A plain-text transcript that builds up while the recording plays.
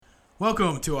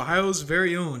Welcome to Ohio's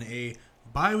very own, a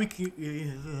bi-weekly...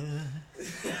 Ohio's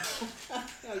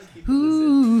very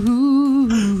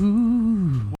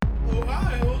own.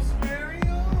 Ohio's very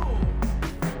own.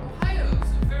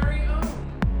 Ohio's very own.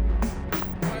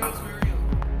 Ohio's very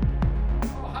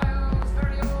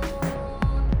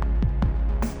own.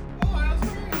 Ohio's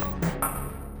very own.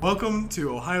 Welcome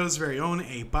to Ohio's very own,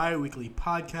 a bi-weekly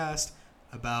podcast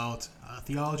about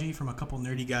theology from a couple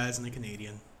nerdy guys and a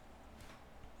Canadian.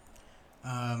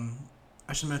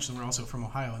 I should mention we're also from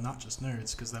Ohio and not just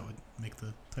nerds, because that would make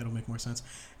the title make more sense.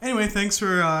 Anyway, thanks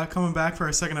for coming back for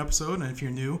our second episode, and if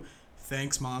you're new,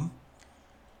 thanks, Mom.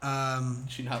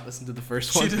 She not listened to the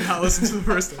first one? She did not listen to the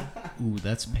first one. Ooh,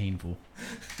 that's painful.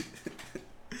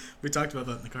 We talked about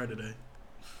that in the car today.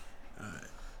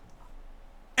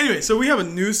 Anyway, so we have a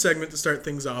new segment to start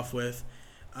things off with,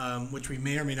 which we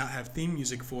may or may not have theme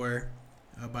music for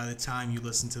by the time you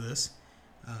listen to this.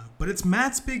 But it's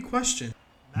Matt's Big Question.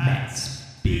 Matt's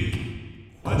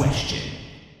Big Question.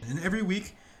 And every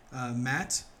week,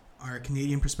 Matt, our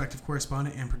Canadian Perspective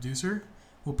correspondent and producer,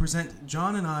 will present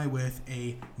John and I with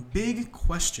a big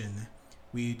question.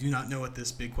 We do not know what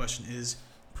this big question is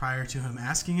prior to him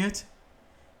asking it.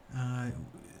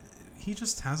 He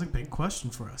just has a big question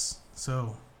for us.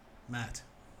 So, Matt.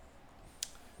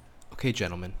 Okay,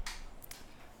 gentlemen.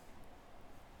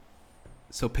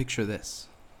 So picture this.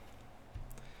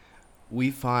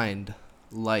 We find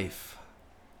life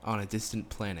on a distant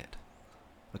planet.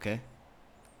 Okay?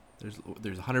 There's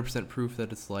 100% proof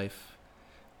that it's life.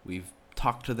 We've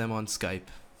talked to them on Skype.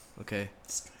 Okay?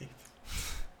 Skype.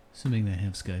 Assuming they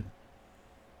have Skype.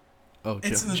 Oh,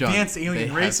 It's an John, advanced they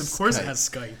alien race. have Of course it Skype. has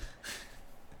Skype.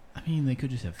 I mean, they could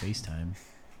just have FaceTime.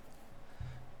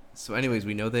 So anyways,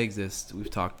 we know they exist. We've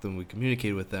talked to them. We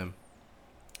communicated with them.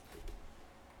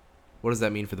 What does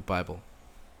that mean for the Bible?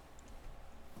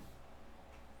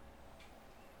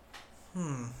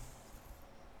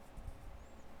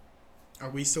 Are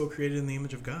we still created in the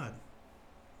image of God?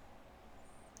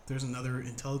 There's another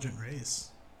intelligent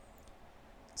race.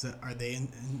 Are they in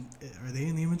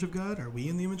the image of God? Are we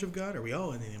in the image of God? Are we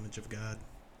all in the image of God?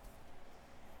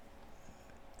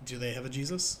 Do they have a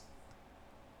Jesus?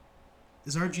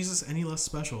 Is our Jesus any less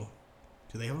special?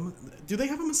 Do they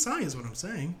have a Messiah is what I'm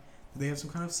saying. Do they have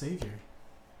some kind of savior?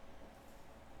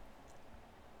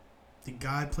 Did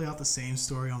God play out the same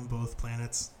story on both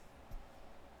planets?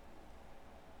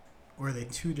 Or are they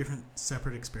two different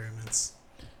separate experiments?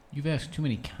 You've asked too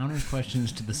many counter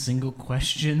questions to the single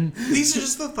question. These are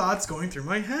just the thoughts going through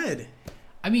my head.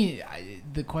 I mean,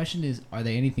 the question is, are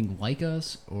they anything like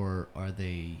us? Or are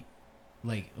they,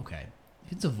 like, okay,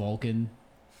 if it's a Vulcan,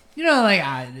 you know, like,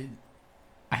 I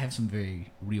have some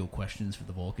very real questions for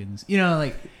the Vulcans. You know,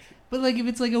 like, but, like, if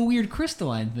it's, like, a weird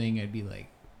crystalline thing, I'd be like,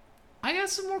 I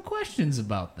got some more questions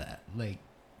about that. Like,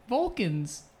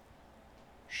 Vulcans,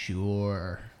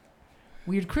 sure.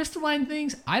 Weird crystalline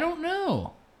things, I don't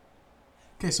know.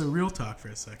 Okay, so real talk for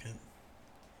a second.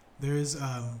 There's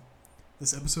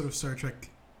this episode of Star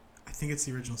Trek, I think it's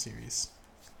the original series,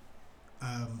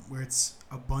 where it's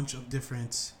a bunch of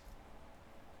different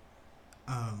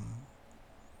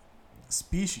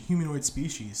humanoid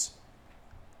species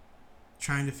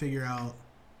trying to figure out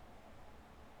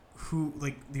who,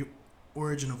 like, the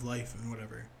origin of life and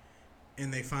whatever.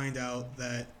 And they find out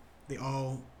that they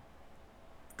all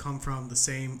come from the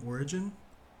same origin.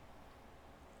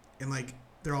 And, like,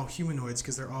 they're all humanoids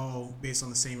because they're all based on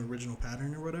the same original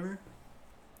pattern or whatever.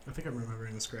 I think I'm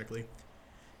remembering this correctly.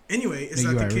 Anyway, is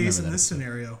that the case in this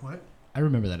scenario? What? I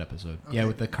remember that episode. Okay. Yeah,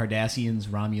 with the Cardassians,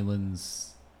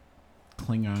 Romulans,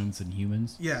 Klingons, and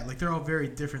humans. Yeah, like they're all very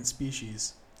different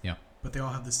species. Yeah. But they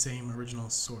all have the same original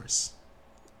source.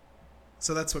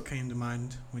 So that's what came to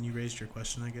mind when you raised your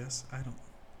question, I guess. I don't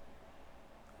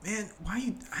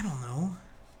know.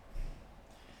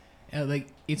 Like,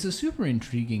 it's a super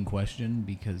intriguing question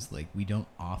because, like, we kind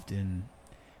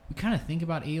of think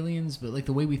about aliens, but, like,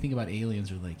 the way we think about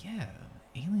aliens are like, yeah,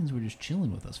 aliens were just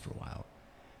chilling with us for a while.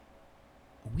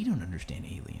 We don't understand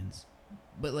aliens.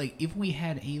 But, like, if we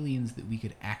had aliens that we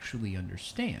could actually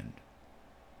understand,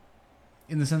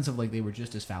 in the sense of, like, they were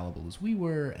just as fallible as we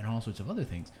were and all sorts of other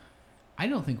things, I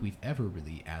don't think we've ever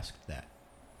really asked that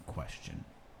question.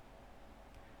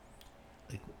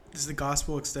 Like, Does the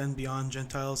gospel extend beyond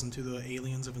Gentiles into the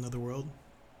aliens of another world?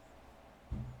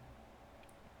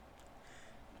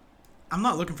 I'm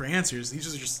not looking for answers.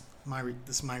 These are just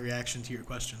this is my reaction to your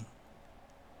question.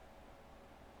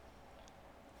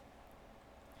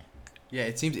 Yeah,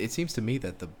 it seems to me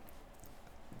that the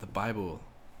Bible,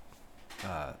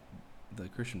 the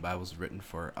Christian Bible, is written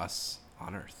for us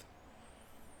on Earth.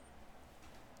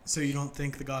 So you don't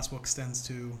think the gospel extends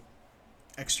to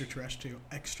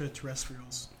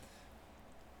extraterrestrials?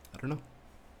 I don't know.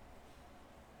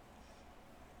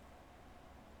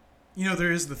 You know,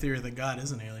 there is the theory that God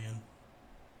is an alien.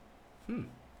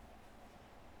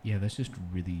 Yeah, that's just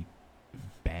really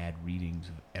bad readings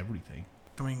of everything.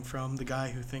 Coming from the guy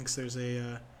who thinks there's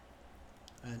an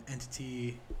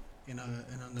entity in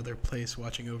another place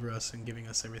watching over us and giving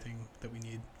us everything that we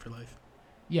need for life.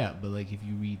 Yeah, but like if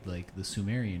you read like the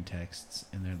Sumerian texts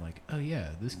and they're like, oh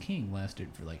yeah, this king lasted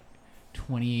for like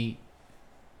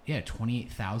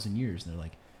 28,000 years, and they're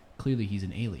like, clearly he's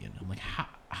an alien. I'm like,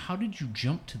 how did you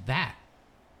jump to that?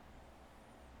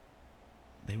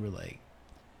 They were like,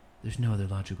 there's no other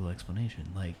logical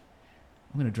explanation. Like,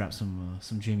 I'm gonna drop some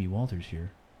Jamie Walters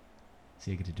here.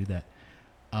 See, I get to do that.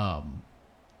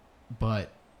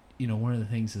 But you know, one of the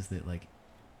things is that like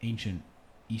ancient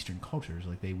Eastern cultures,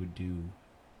 like they would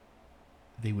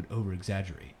over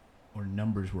exaggerate, or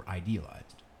numbers were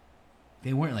idealized.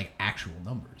 They weren't like actual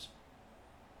numbers.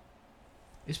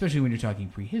 Especially when you're talking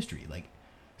prehistory. Like,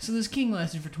 so this king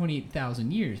lasted for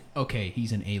 28,000 years. Okay,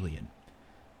 he's an alien.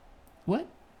 What?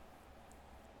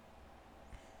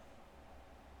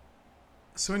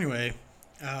 So anyway,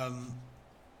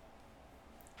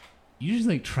 You just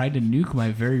like tried to nuke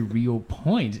my very real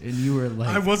point, and you were like,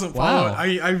 I wasn't wow.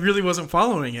 following. I really wasn't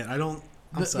following it. I'm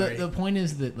sorry. The point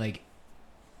is that like,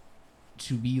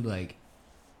 to be like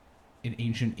an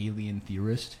ancient alien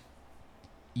theorist,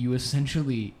 you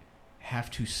essentially have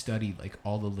to study like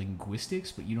all the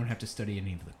linguistics, but you don't have to study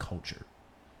any of the culture,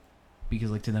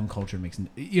 because like to them culture makes,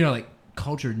 you know, like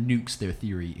culture nukes their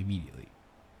theory immediately.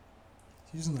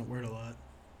 He's using that word a lot.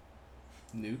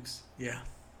 Nukes. Yeah.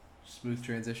 Smooth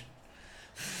transition.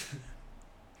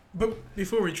 But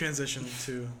before we transition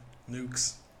to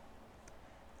nukes,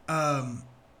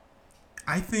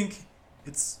 I think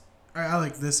I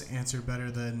like this answer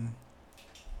better than,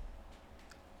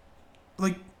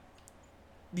 like,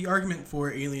 the argument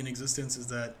for alien existence is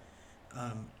that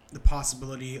the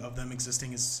possibility of them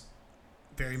existing is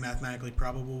very mathematically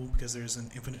probable because there's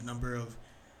an infinite number of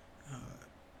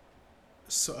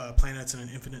planets and an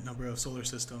infinite number of solar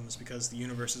systems, because the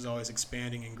universe is always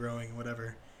expanding and growing and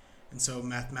whatever. And so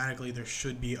mathematically there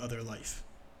should be other life.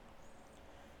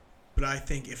 But I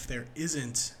think if there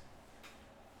isn't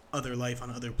other life on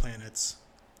other planets,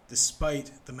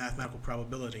 despite the mathematical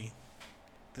probability,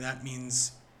 that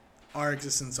means our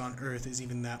existence on Earth is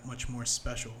even that much more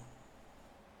special.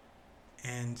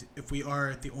 And if we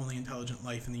are the only intelligent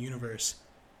life in the universe,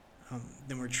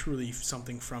 then we're truly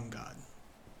something from God.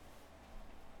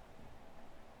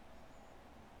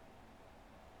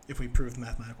 If we prove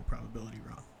mathematical probability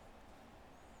wrong.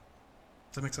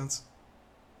 Does that make sense?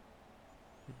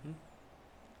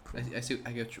 Mm-hmm. I see.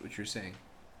 I get what you're saying.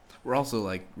 We're also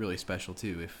like really special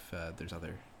too if there's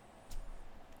other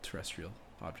terrestrial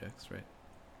objects, right?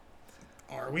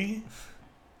 Are we?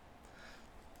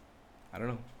 I don't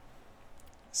know.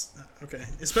 Okay,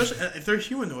 especially if they're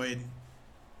humanoid.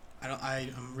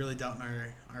 I'm really doubting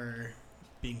our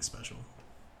being special.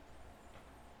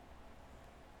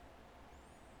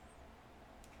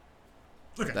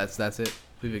 Okay. That's it.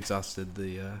 We've exhausted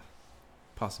the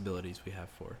possibilities we have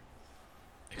for.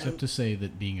 Except to say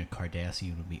that being a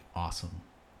Cardassian would be awesome,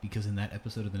 because in that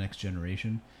episode of The Next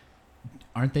Generation,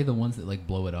 aren't they the ones that like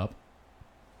blow it up?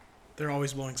 They're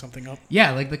always blowing something up.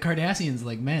 Yeah, like the Cardassians,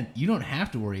 like, man, you don't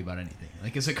have to worry about anything.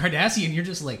 Like, as a Cardassian, you're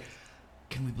just like,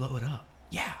 can we blow it up?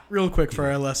 Yeah. Real quick for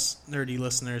our less nerdy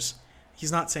listeners,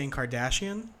 he's not saying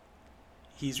Kardashian.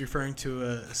 He's referring to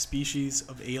a species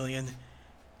of alien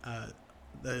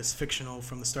that is fictional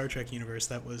from the Star Trek universe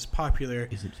that was popular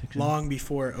Is it fictional? long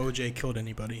before OJ killed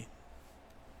anybody.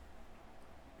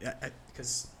 Yeah,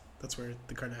 because that's where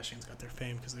the Kardashians got their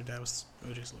fame, because their dad was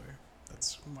OJ's lawyer.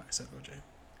 That's why I said OJ.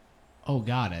 Oh,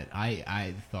 got it.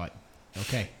 I thought,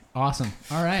 okay, awesome.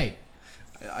 All right.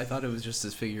 I thought it was just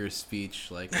this figure of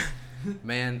speech. Like,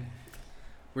 man,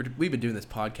 we've been doing this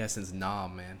podcast since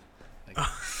Nam, man. Like,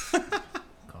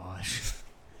 Gosh.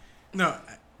 No,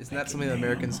 isn't that something that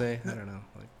Americans say? I don't know.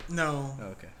 Like, no. oh,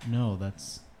 okay. No,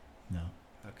 that's, no.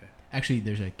 Okay. Actually,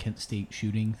 there's a Kent State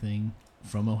shooting thing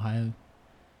from Ohio. You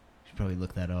should probably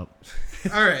look that up.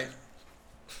 All right.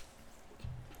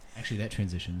 Actually, that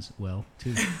transitions well,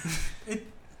 too. It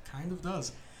kind of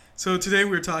does. So today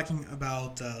we're talking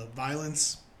about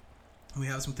violence. We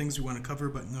have some things we want to cover,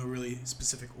 but no really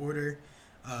specific order.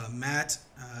 Matt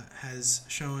has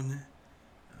shown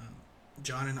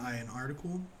John and I an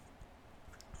article.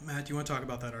 Matt, do you want to talk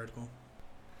about that article?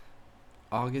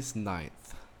 August 9th.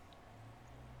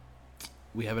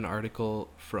 We have an article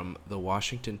from the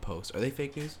Washington Post. Are they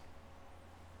fake news?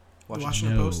 The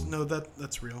Washington No. Post? No,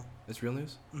 that's real. It's real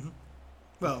news? Mm-hmm.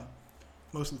 Well,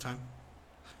 most of the time.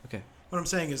 Okay. What I'm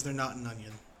saying is they're not an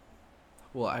onion.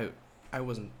 Well, I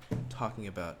wasn't talking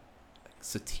about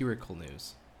satirical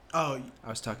news. Oh, I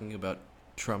was talking about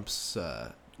Trump's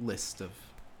list of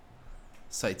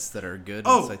sites that are good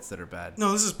Oh. and sites that are bad.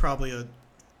 no, this is probably a...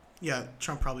 Yeah,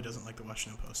 Trump probably doesn't like the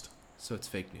Washington Post. So it's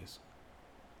fake news.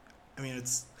 I mean,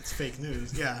 it's fake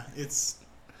news. Yeah, it's...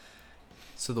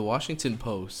 So the Washington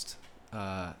Post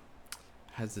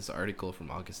has this article from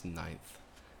August 9th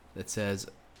that says,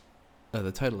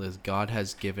 the title is, God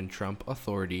has given Trump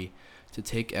authority to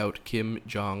take out Kim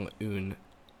Jong-un,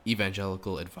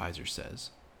 evangelical advisor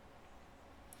says.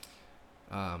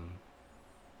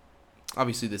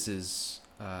 Obviously this is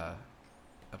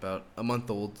about a month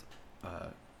old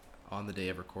on the day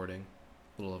of recording,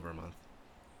 a little over a month.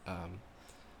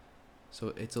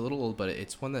 So it's a little old, but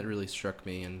it's one that really struck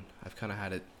me, and I've kind of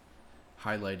had it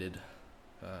highlighted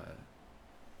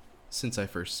since I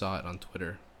first saw it on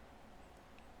Twitter,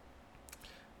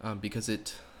 because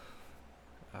it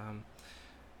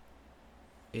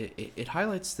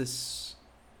highlights this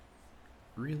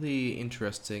really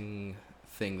interesting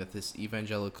thing that this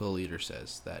evangelical leader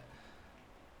says, that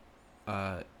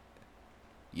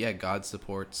God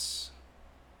supports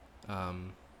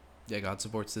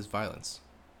this violence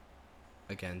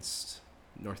against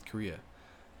North Korea,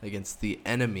 against the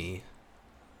enemy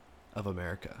of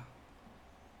America.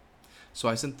 So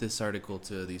I sent this article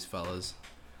to these fellas.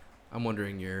 I'm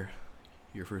wondering your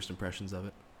first impressions of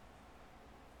it.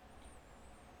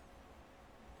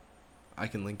 I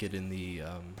can link it in the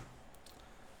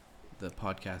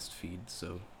podcast feed,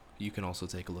 so you can also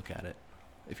take a look at it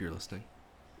if you're listening.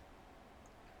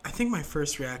 I think my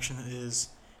first reaction is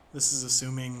this is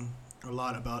assuming a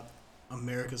lot about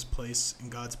America's place in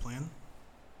God's plan.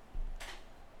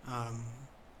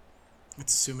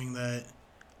 It's assuming that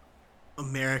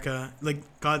America, like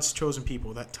God's chosen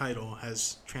people, that title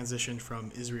has transitioned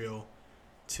from Israel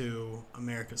to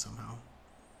America somehow.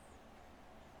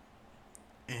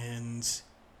 And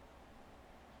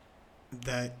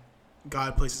that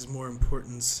God places more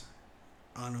importance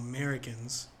on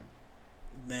Americans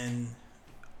than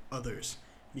others.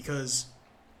 Because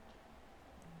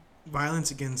violence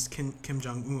against Kim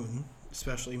Jong-un,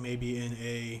 especially maybe in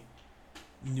a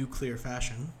nuclear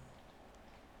fashion,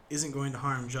 isn't going to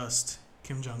harm just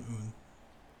Kim Jong-un.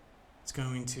 It's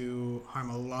going to harm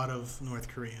a lot of North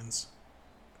Koreans,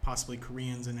 possibly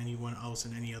Koreans and anyone else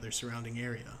in any other surrounding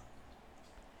area.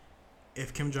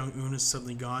 If Kim Jong-un is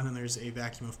suddenly gone and there's a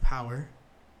vacuum of power,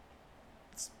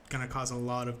 it's going to cause a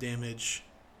lot of damage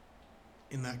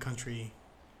in that country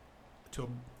to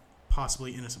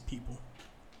possibly innocent people.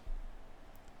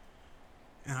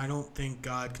 And I don't think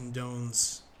God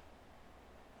condones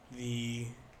the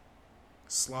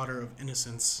slaughter of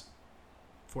innocents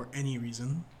for any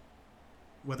reason,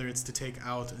 whether it's to take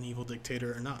out an evil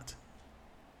dictator or not.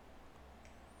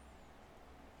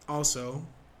 Also,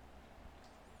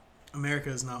 America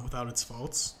is not without its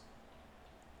faults.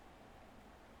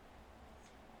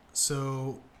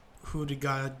 So, who did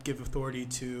God give authority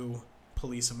to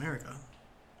police America?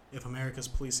 If America's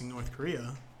policing North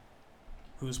Korea,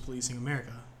 who's policing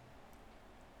America?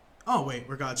 Oh, wait,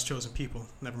 we're God's chosen people.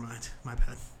 Never mind. My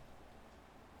bad.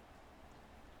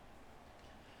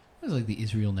 It's like the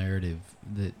Israel narrative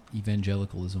that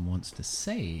evangelicalism wants to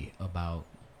say about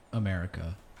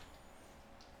America.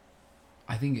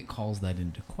 I think it calls that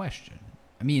into question.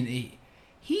 I mean,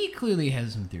 he clearly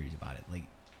has some theories about it. Like,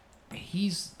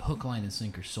 he's hook, line, and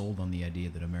sinker sold on the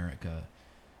idea that America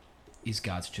is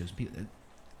God's chosen people.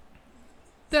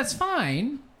 That's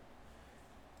fine.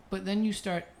 But then you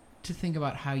start to think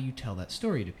about how you tell that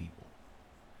story to people.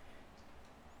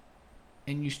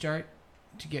 And you start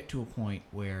to get to a point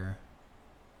where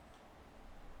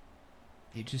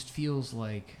it just feels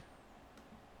like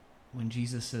when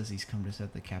Jesus says he's come to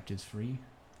set the captives free,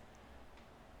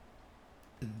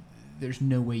 there's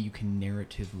no way you can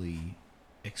narratively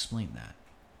explain that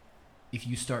if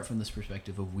you start from this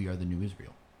perspective of we are the new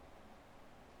Israel.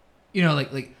 You know,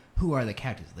 like who are the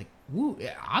captives? Like,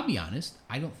 I'll be honest,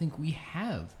 I don't think we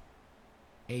have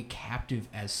a captive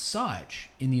as such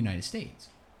in the United States.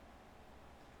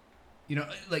 You know,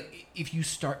 like, if you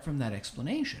start from that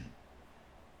explanation.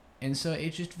 And so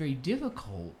it's just very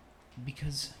difficult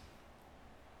because,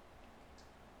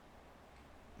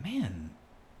 man,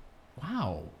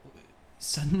 wow.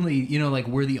 Suddenly, you know, like,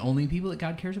 we're the only people that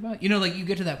God cares about? You know, like, you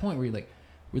get to that point where you're like,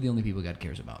 we're the only people God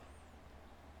cares about.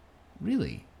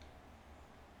 Really?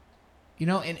 You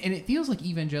know, and it feels like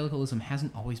evangelicalism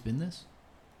hasn't always been this.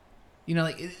 You know,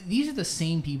 like, these are the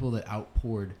same people that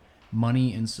outpoured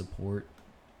money and support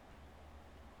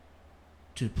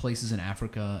to places in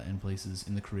Africa and places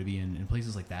in the Caribbean and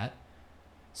places like that.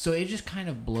 So it just kind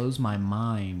of blows my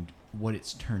mind what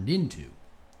it's turned into,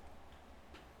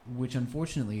 which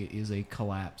unfortunately is a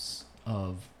collapse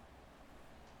of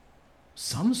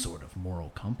some sort of moral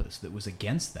compass that was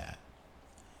against that.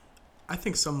 I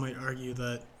think some might argue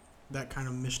that that kind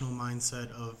of missional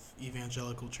mindset of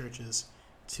evangelical churches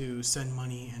to send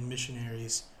money and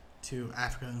missionaries to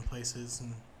Africa and places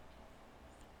and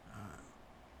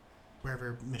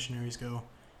wherever missionaries go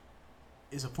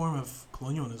is a form of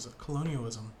colonialism.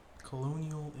 Colonialism.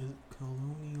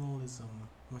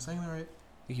 Am I saying that right?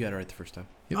 I think you got it right the first time.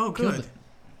 Yep, Oh, killed good. it.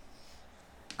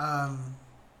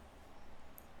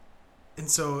 And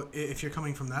so if you're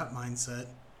coming from that mindset,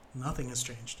 nothing has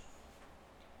changed.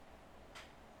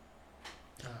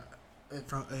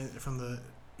 From the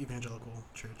evangelical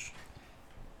church.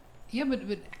 Yeah, but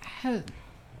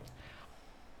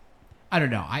I don't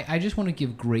know. I just want to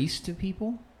give grace to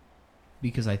people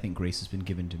because I think grace has been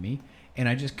given to me. And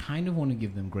I just kind of want to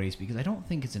give them grace because I don't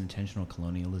think it's an intentional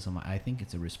colonialism. I think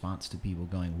it's a response to people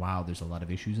going, wow, there's a lot of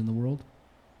issues in the world.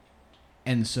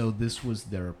 And so this was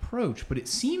their approach. But it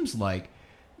seems like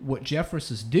what Jeffress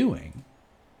is doing,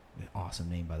 awesome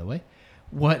name, by the way,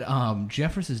 what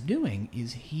Jeffress is doing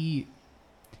is he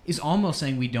is almost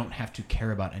saying we don't have to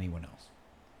care about anyone else.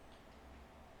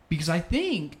 Because I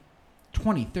think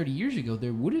 20, 30 years ago,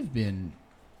 there would have been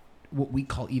what we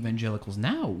call evangelicals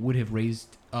now would have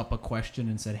raised up a question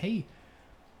and said, hey,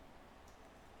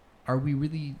 are we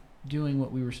really doing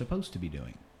what we were supposed to be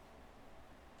doing?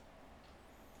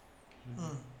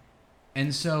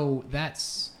 And so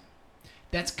that's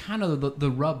kind of the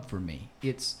rub for me.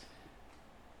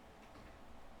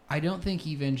 I don't think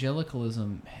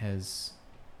evangelicalism as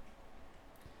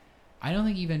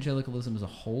a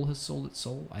whole has sold its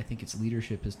soul. I think its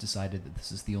leadership has decided that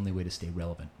this is the only way to stay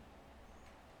relevant.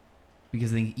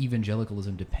 Because I think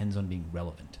evangelicalism depends on being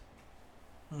relevant.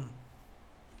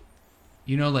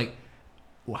 You know, like,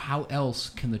 well, how else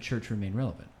can the church remain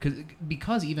relevant?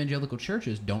 Because evangelical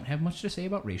churches don't have much to say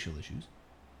about racial issues.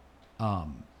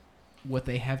 What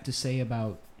they have to say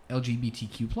about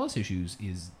LGBTQ plus issues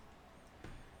is,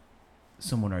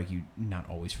 some would argue, not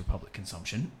always for public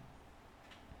consumption.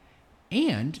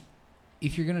 And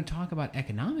if you're going to talk about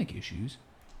economic issues,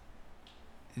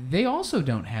 they also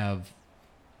don't have,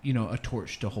 a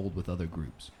torch to hold with other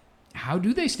groups. How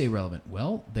do they stay relevant?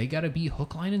 Well, they got to be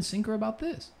hook, line, and sinker about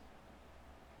this.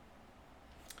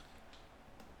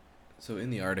 So in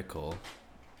the article,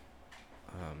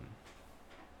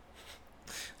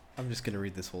 I'm just going to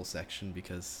read this whole section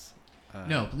because...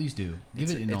 no, please do. Give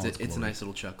it in all its It's a glory. nice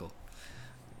little chuckle.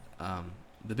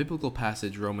 The biblical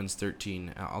passage, Romans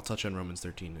 13, I'll touch on Romans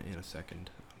 13 in a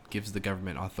second, gives the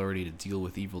government authority to deal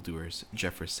with evildoers,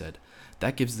 Jeffress said.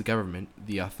 That gives the government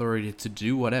the authority to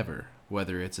do whatever,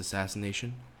 whether it's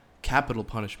assassination, capital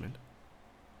punishment,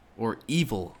 or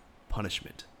evil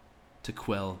punishment, to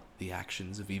quell the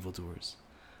actions of evildoers,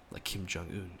 like Kim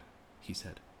Jong-un, he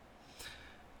said.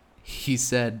 He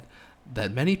said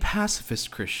that many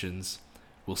pacifist Christians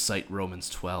will cite Romans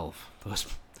 12, those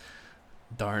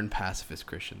darn pacifist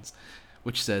Christians,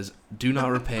 which says, do not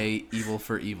repay evil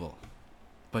for evil.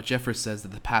 But Jeffress says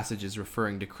that the passage is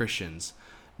referring to Christians,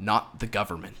 not the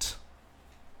government.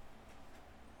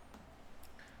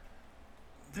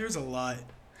 There's a lot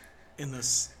in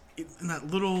that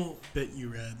little bit you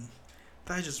read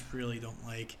that I just really don't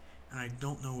like, and I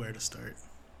don't know where to start.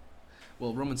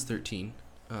 Well, Romans 13,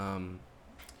 I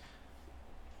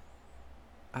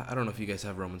don't know if you guys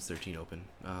have Romans 13 open.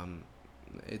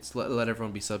 It's let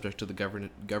everyone be subject to the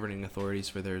governing authorities,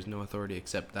 for there is no authority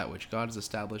except that which God has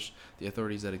established. The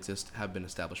authorities that exist have been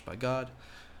established by God.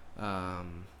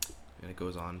 And it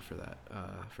goes on for that,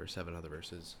 for 7 other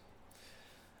verses.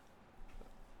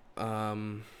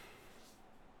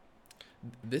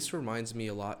 This reminds me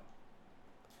a lot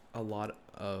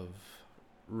of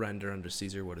render unto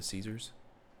Caesar what is Caesar's,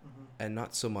 and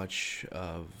not so much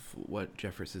of what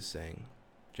Jeffress is saying.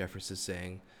 Jeffress is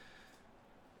saying,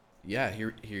 yeah,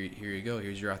 here you go.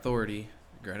 Here's your authority,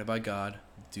 granted by God.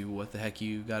 Do what the heck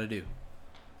you got to do.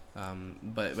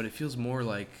 But it feels more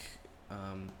like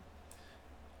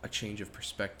a change of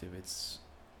perspective. It's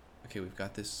okay. We've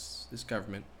got this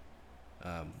government.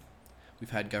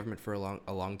 We've had government for a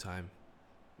long time.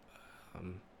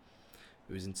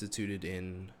 It was instituted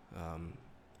in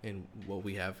what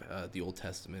we have, the Old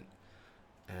Testament,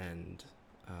 and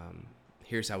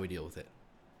here's how we deal with it.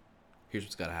 Here's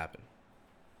what's got to happen.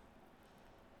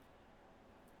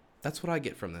 That's what I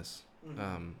get from this.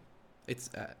 It's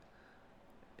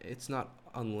not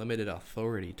unlimited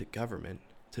authority to government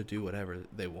to do whatever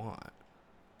they want.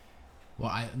 Well,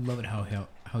 I love it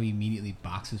how he immediately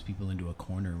boxes people into a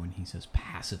corner when he says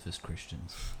pacifist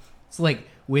Christians. It's like,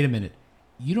 wait a minute,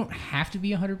 you don't have to be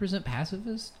 100%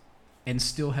 pacifist and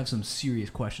still have some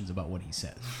serious questions about what he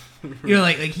says. You know,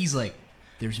 like he's like,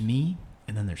 there's me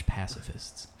and then there's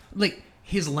pacifists. Like,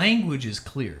 his language is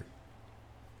clear.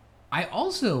 I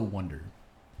also wonder,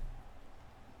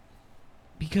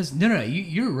 because no,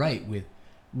 you're right with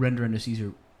render unto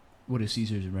Caesar what is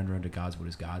Caesar's and render unto God's what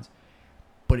is God's.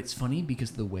 But it's funny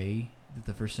because the way that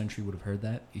the first century would have heard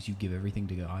that is you give everything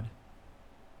to God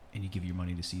and you give your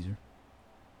money to Caesar.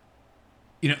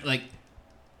 You know, like,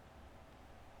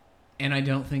 and I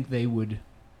don't think they would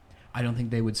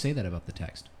say that about the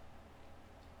text.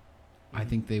 I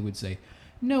think they would say,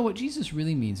 no, what Jesus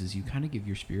really means is you kind of give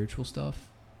your spiritual stuff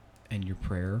and your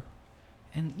prayer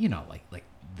and, you know, like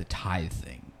the tithe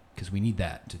thing, because we need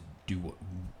that to do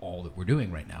all that we're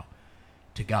doing right now,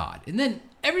 to God. And then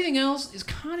everything else is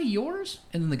kind of yours,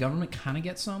 and then the government kind of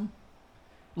gets some.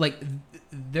 Like,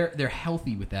 they're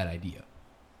healthy with that idea.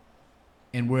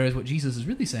 And whereas what Jesus is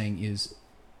really saying is,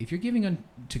 if you're giving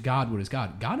to God what is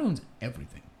God, God owns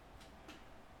everything.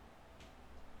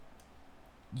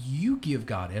 You give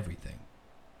God everything.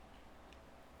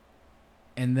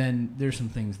 And then there's some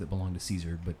things that belong to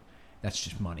Caesar, but that's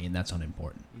just money, and that's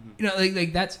unimportant. Mm-hmm. You know,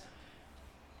 like that's...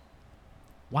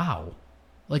 Wow.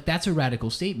 Like, that's a radical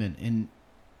statement, and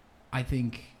I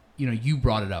think, you know, you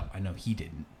brought it up. I know he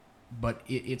didn't. But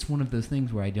it's one of those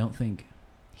things where I don't think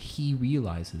he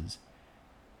realizes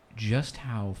just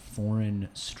how foreign,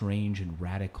 strange, and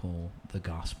radical the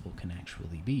gospel can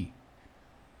actually be.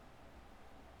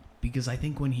 Because I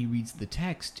think when he reads the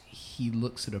text, he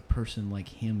looks at a person like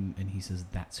him and he says,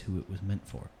 that's who it was meant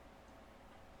for.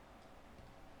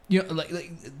 You know, like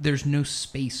there's no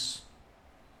space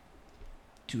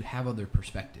to have other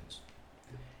perspectives.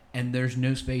 And there's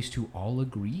no space to all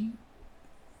agree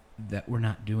that we're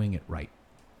not doing it right.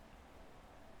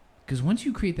 Because once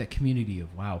you create that community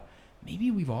of, wow, maybe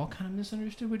we've all kind of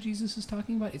misunderstood what Jesus is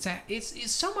talking about,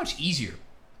 it's so much easier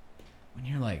when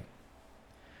you're like,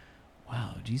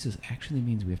 wow, Jesus actually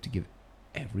means we have to give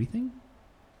everything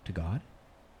to God?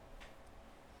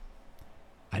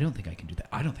 I don't think I can do that.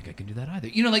 I don't think I can do that either.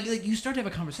 You know, like you start to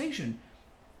have a conversation,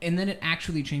 and then it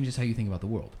actually changes how you think about the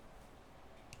world.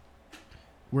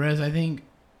 Whereas I think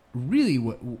really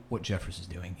what Jeffress is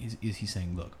doing is he's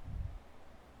saying, look,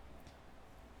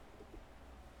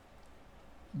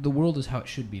 the world is how it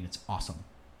should be, and it's awesome.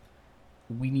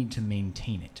 We need to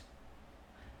maintain it.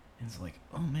 And it's like,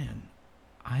 oh man,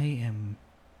 I am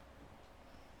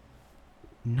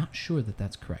not sure that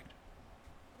that's correct.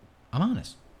 I'm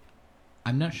honest.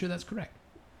 I'm not sure that's correct.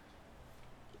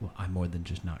 Well, I'm more than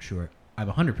just not sure. I'm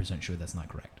 100% sure that's not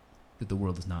correct. That the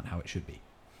world is not how it should be.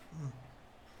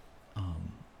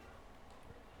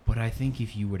 But I think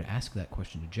if you were to ask that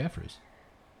question to Jeffress,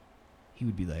 he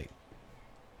would be like,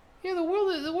 yeah, the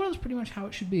world is pretty much how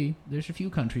it should be. There's a few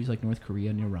countries like North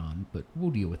Korea and Iran, but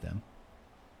we'll deal with them.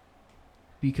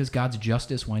 Because God's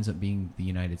justice winds up being the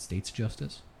United States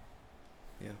justice.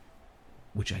 Yeah.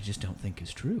 Which I just don't think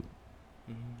is true.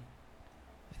 Mm-hmm.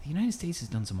 The United States has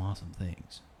done some awesome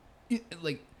things. The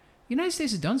United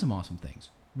States has done some awesome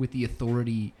things with the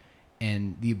authority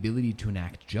and the ability to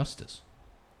enact justice.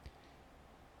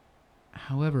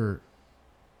 However,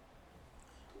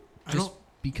 just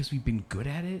because we've been good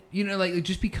at it, you know, like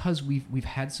just because we've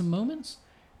had some moments,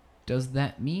 does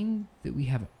that mean that we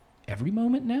have every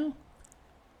moment now?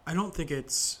 I don't think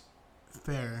it's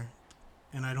fair,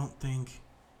 and I don't think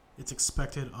it's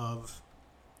expected of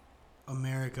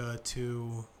America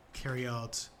to carry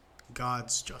out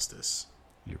God's justice.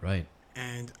 You're right.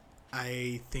 And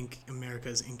I think America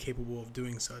is incapable of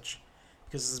doing such.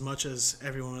 Because as much as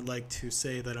everyone would like to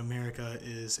say that America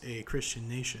is a Christian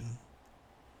nation,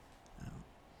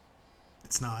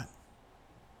 it's not.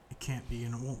 It can't be,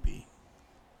 and it won't be.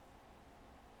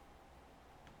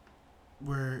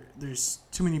 Where there's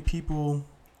too many people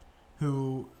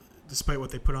who, despite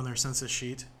what they put on their census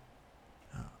sheet,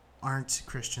 aren't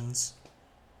Christians.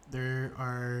 There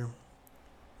are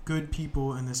good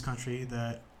people in this country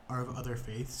that are of other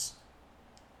faiths.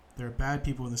 There are bad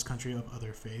people in this country of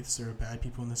other faiths. There are bad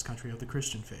people in this country of the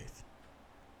Christian faith.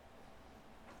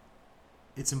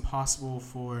 It's impossible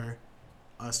for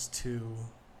us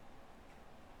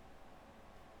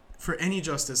for any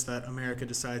justice that America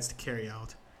decides to carry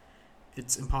out,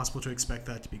 it's impossible to expect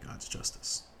that to be God's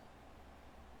justice.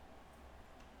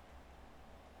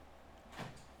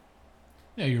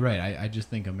 Yeah, you're right. I just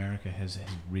think America has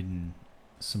ridden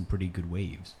some pretty good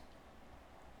waves.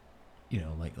 You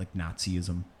know, like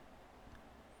Nazism.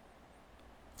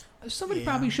 Somebody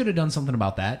probably should have done something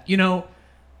about that. You know,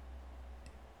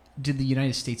 did the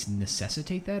United States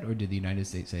necessitate that, or did the United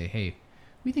States say, "Hey,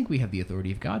 we think we have the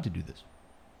authority of God to do this"?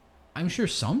 I'm sure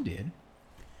some did.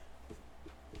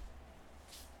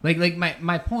 Like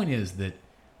my point is that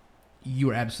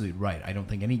you are absolutely right. I don't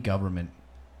think any government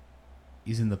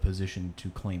is in the position to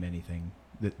claim anything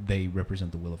that they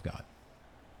represent the will of God,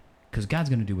 because God's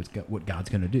going to do what God's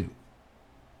going to do.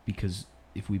 Because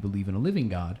if we believe in a living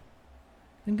God,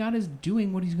 then God is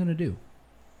doing what He's going to do.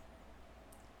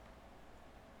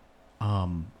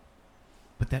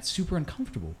 But that's super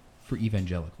uncomfortable for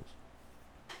evangelicals,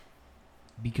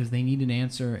 because they need an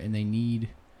answer, and they need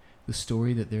the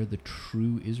story that they're the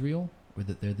true Israel, or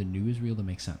that they're the new Israel, to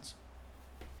make sense.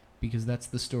 Because that's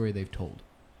the story they've told.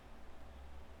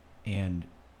 And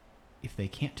if they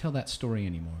can't tell that story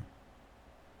anymore,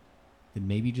 then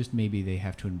maybe, just maybe, they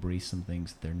have to embrace some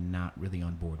things they're not really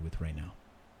on board with right now.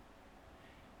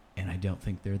 And I don't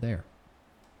think they're there.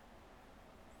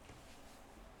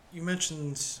 You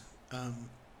mentioned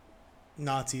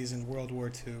Nazis in World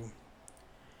War II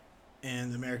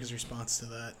and America's response to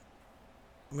that.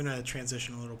 I'm going to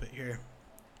transition a little bit here.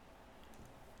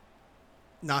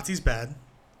 Nazis bad.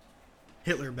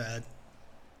 Hitler bad.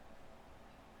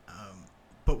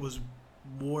 But was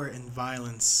war and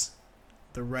violence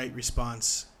the right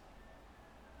response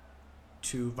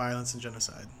to violence and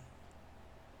genocide?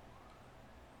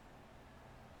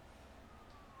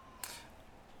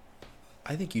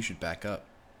 I think you should back up.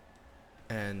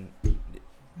 And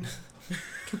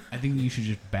I think you should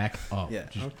just back up. yeah,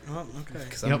 Just, Oh, okay.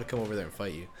 because I'm Yep. gonna come over there and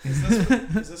fight you.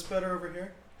 Is this better over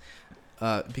here?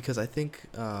 Because I think,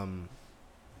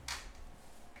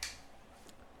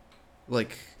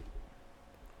 like,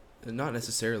 not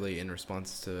necessarily in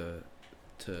response to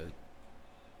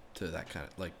that kind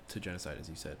of, like, to genocide, as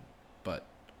you said, but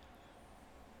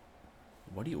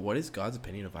what is God's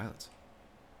opinion of violence?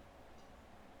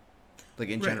 Like,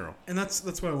 in Right. general. And that's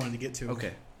what I wanted to get to.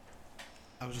 Okay,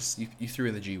 I was just you threw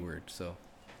in the G word, so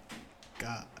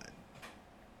God.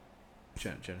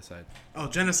 genocide. Oh,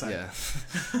 genocide. Yeah.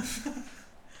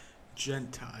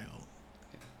 Gentile.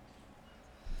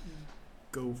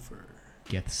 Gopher.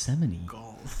 Gethsemane.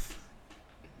 Golf.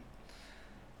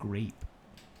 Grape.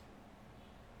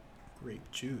 Grape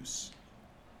juice.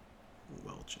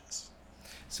 Welch's.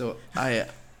 So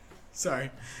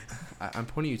Sorry. I'm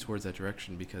pointing you towards that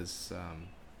direction because,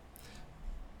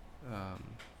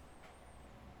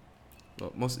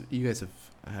 well, most of you guys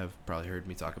have probably heard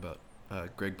me talk about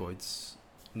Greg Boyd's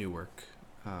new work,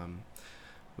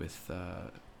 with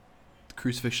the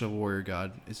Crucifixion of a Warrior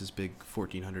God. Is this big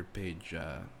 1,400-page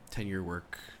 10-year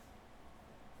work.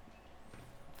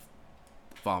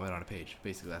 Vomit on a page,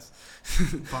 basically. That's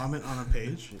Vomit on a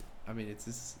page? I mean,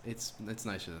 it's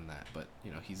nicer than that, but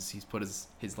you know, he's put his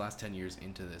last 10 years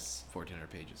into this 1,400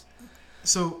 pages.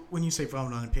 So when you say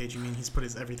vomit on a page, you mean he's put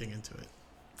his everything into it?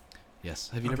 Yes.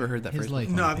 Have you Okay. never heard that His phrase? life.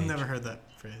 before? No, on a I've page. never heard that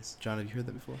phrase. John, have you heard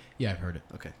that before? Yeah, I've heard it.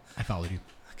 Okay. I followed you.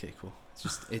 Okay, cool.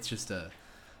 It's just a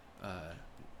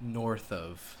north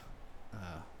of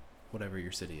whatever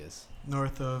your city is.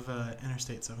 North of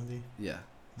Interstate 70. Yeah,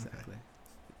 Okay. exactly.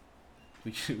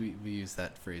 We use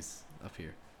that phrase up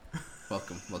here.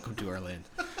 Welcome to our land.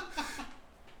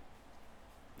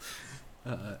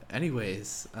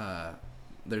 Anyways,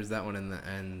 there's that one,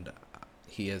 and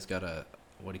he has got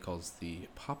what he calls the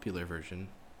popular version,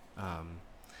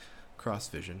 Cross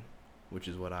Vision, which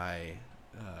is what I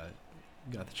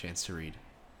got the chance to read,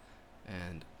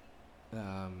 and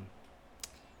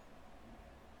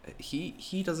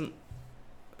he's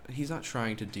not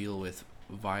trying to deal with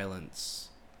violence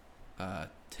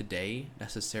today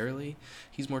necessarily.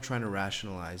 He's more trying to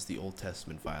rationalize the Old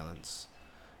Testament violence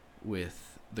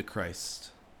with the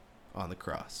Christ on the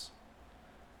cross.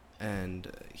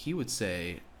 And he would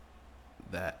say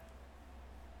that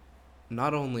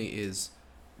not only is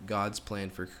God's plan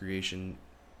for creation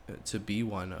to be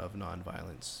one of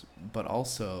nonviolence, but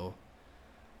also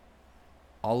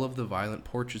all of the violent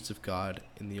portraits of God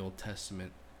in the Old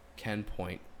Testament can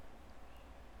point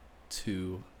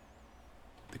to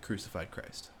the crucified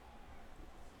Christ,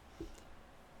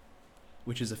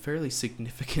 which is a fairly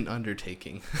significant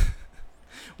undertaking,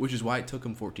 which is why it took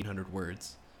him 1,400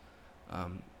 words.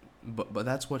 But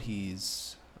that's what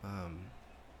he's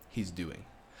doing.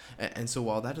 And so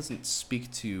while that doesn't speak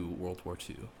to World War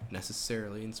II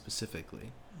necessarily and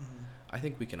specifically, Mm-hmm. I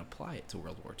think we can apply it to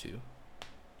World War II.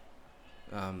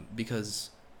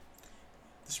 Because,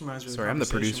 This reminds me of sorry, I'm the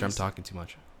conversation producer. I'm we- talking too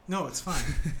much. No, it's fine.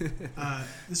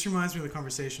 This reminds me of the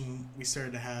conversation we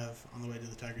started to have on the way to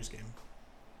the Tigers game.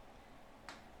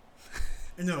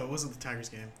 No, it wasn't the Tigers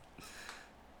game.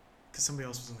 Because somebody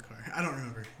else was in the car. I don't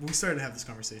remember. We started to have this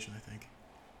conversation, I think.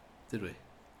 Did we?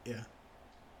 Yeah.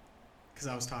 Because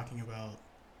I was talking about.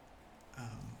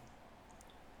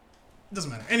 Doesn't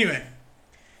matter. Anyway,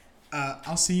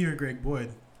 I'll see your Greg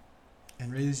Boyd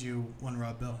and raise you one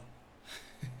Rob Bell.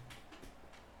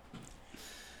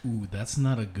 Ooh, that's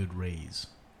not a good raise.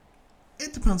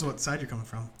 It depends what side you're coming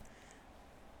from.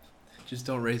 Just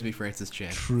don't raise me Francis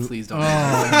Chan. True. Please Oh don't.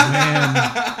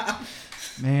 man,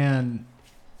 man,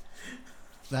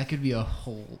 that could be a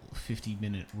whole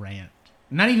 50-minute rant.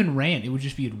 Not even rant. It would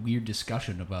just be a weird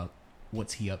discussion about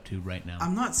what's he up to right now.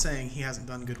 I'm not saying he hasn't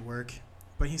done good work,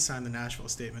 but he signed the Nashville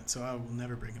statement, so I will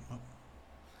never bring him up.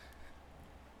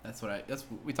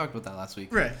 We talked about that last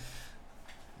week. Right.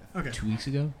 Okay. 2 weeks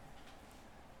ago.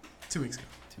 2 weeks ago.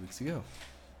 2 weeks ago.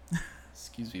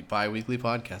 Excuse me. Bi-weekly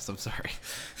podcast. I'm sorry.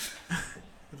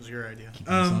 That was your idea.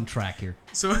 Keeping us on track here.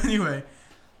 So anyway,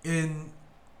 in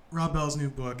Rob Bell's new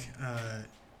book,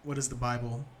 What is the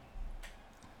Bible?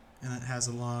 And it has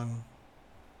a long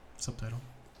subtitle.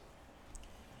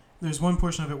 There's one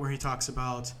portion of it where he talks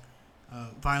about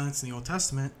violence in the Old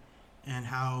Testament and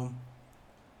how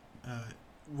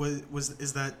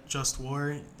is that just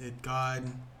war? Did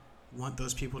God want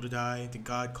those people to die? Did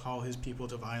God call his people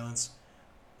to violence?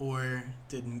 Or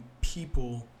did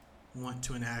people want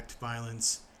to enact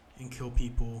violence and kill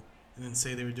people and then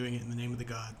say they were doing it in the name of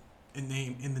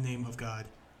in the name of God,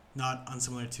 not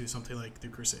unsimilar to something like the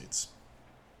Crusades?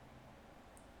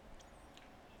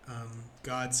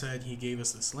 God said he gave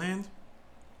us this land.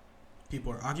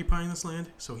 People are occupying this land,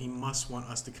 so he must want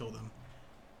us to kill them.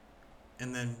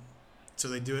 And then, so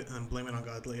they do it and then blame it on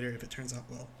God later if it turns out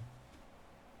well.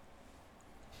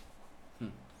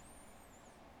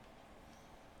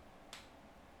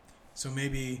 So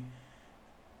maybe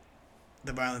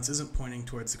the violence isn't pointing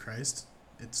towards the Christ.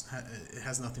 It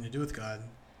has nothing to do with God.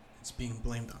 It's being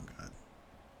blamed on God.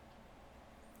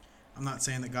 I'm not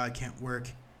saying that God can't work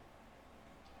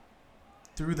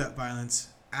through that violence,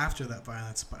 after that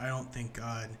violence, but I don't think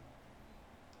God,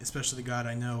 especially the God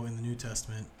I know in the New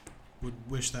Testament, would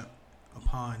wish that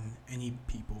upon any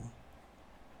people,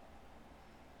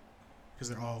 because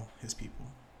they're all his people.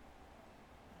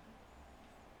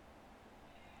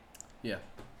 Yeah.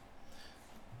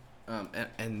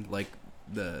 And like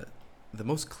the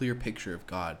most clear picture of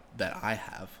God that I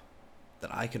have,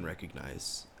 that I can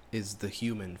recognize, is the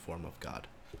human form of God,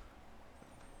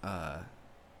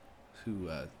 who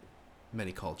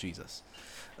many call Jesus.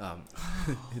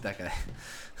 That guy.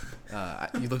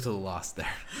 You looked a little lost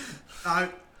there. I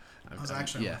was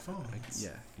actually on my phone.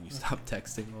 Can you stop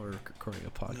texting while we're recording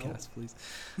a podcast, please?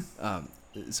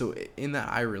 So in that,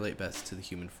 I relate best to the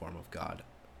human form of God.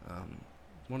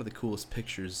 One of the coolest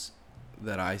pictures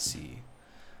that I see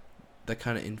that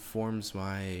kind of informs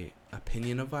my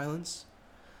opinion of violence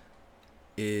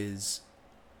is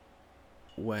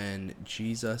when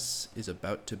Jesus is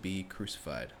about to be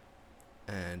crucified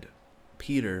and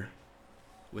Peter,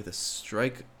 with a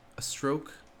stroke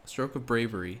of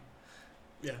bravery,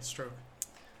 stroke,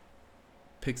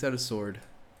 picks out a sword,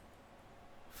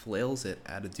 flails it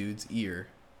at a dude's ear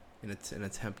in an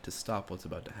attempt to stop what's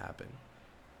about to happen.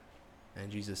 And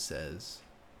Jesus says,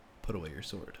 "Put away your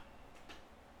sword."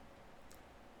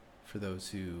 For those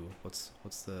who, what's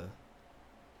the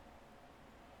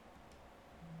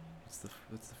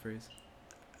phrase?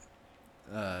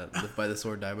 Live by the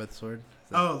sword, die by the sword.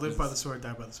 Live by the sword,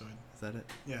 die by the sword. Is that it?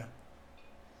 Yeah.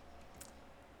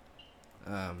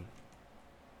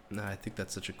 No, I think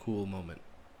that's such a cool moment,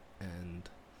 and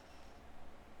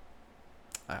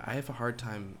I have a hard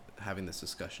time having this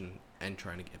discussion and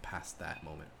trying to get past that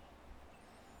moment.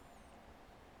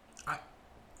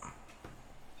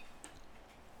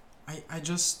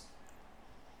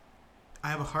 I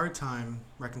have a hard time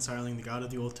reconciling the God of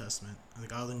the Old Testament and the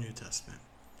God of the New Testament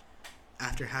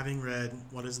after having read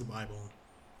What is the Bible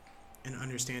and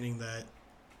understanding that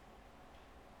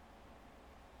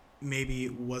maybe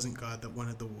it wasn't God that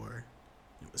wanted the war.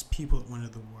 It was people that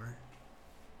wanted the war.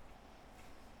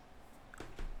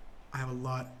 I have a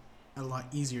lot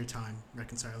easier time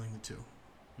reconciling the two.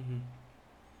 Mm-hmm.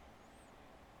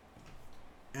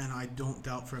 And I don't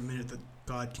doubt for a minute that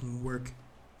God can work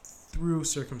through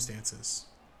circumstances.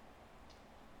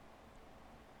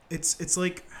 It's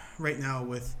like right now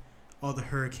with all the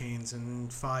hurricanes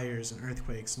and fires and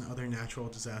earthquakes and other natural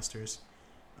disasters.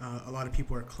 A lot of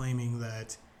people are claiming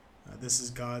that this is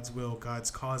God's will. God's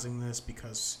causing this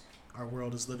because our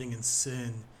world is living in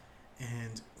sin.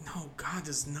 And no, God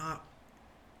does not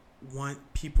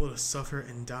want people to suffer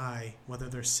and die, whether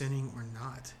they're sinning or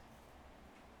not.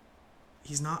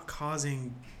 He's not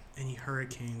causing any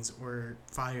hurricanes or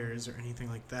fires or anything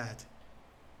like that.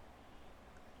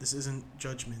 This isn't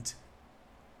judgment.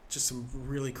 Just some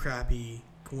really crappy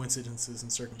coincidences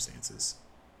and circumstances.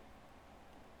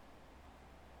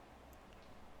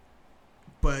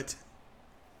 But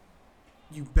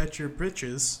you bet your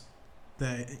britches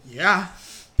that,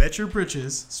 bet your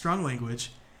britches, strong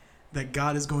language, that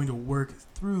God is going to work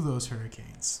through those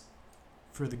hurricanes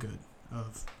for the good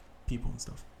of people and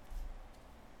stuff.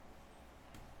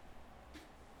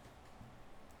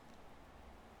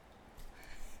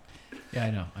 Yeah,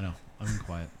 I know. I'm being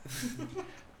quiet.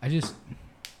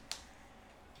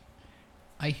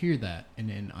 I hear that,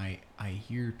 and I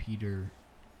hear Peter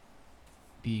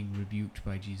being rebuked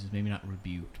by Jesus. Maybe not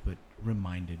rebuked, but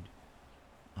reminded.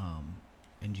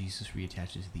 And Jesus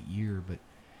reattaches the ear. But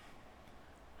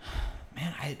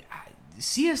man,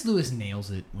 C.S. Lewis nails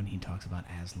it when he talks about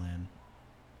Aslan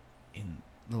in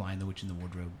The Lion, the Witch, and the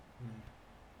Wardrobe.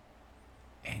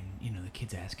 And the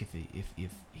kids ask if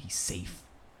he's safe.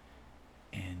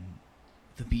 And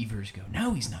the beavers go,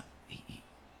 no, he's not.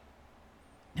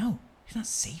 No, he's not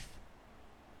safe.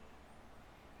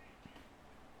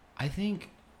 I think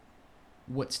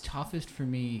what's toughest for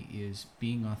me is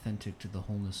being authentic to the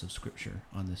wholeness of Scripture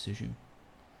on this issue.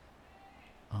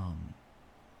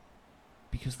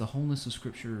 Because the wholeness of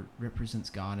Scripture represents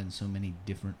God in so many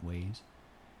different ways.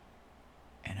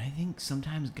 And I think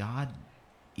sometimes God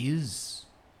is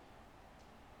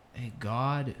a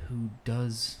God who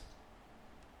does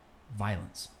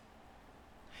violence.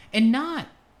 And not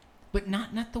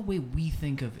the way we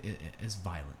think of it as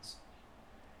violence.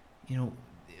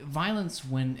 Violence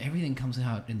when everything comes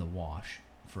out in the wash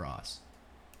for us.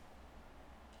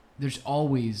 There's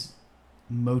always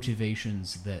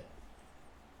motivations that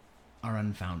are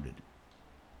unfounded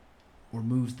or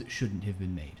moves that shouldn't have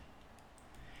been made.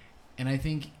 And I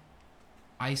think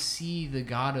I see the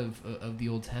God of the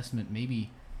Old Testament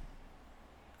maybe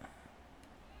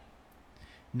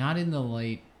not in the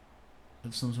light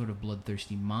of some sort of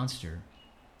bloodthirsty monster,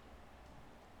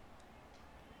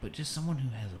 but just someone who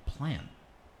has a plan.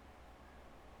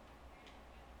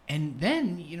 And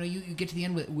then, you get to the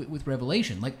end with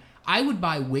Revelation. Like, I would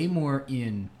buy way more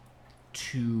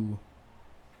into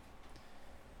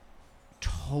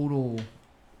total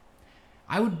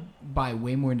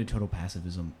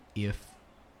pacifism if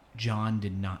John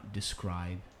did not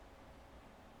describe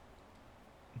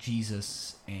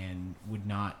Jesus and would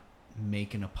not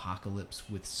make an apocalypse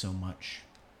with so much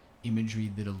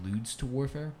imagery that alludes to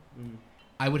warfare.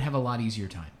 I would have a lot easier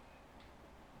time.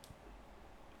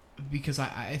 Because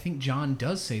I think John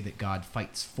does say that God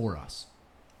fights for us.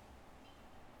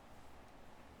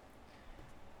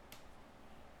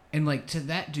 And to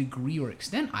that degree or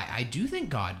extent, I do think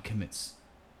God commits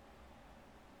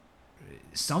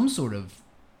some sort of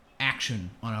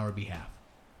action on our behalf.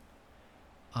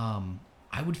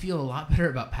 I would feel a lot better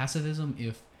about pacifism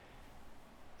if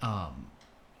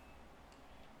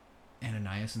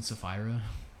Ananias and Sapphira,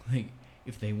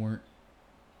 if they weren't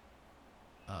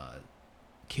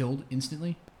killed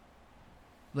instantly.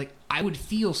 I would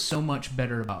feel so much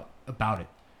better about it.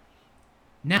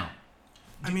 Now,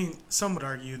 I mean, some would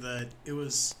argue that it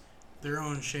was their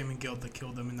own shame and guilt that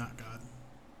killed them and not God.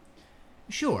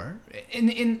 Sure,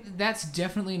 and that's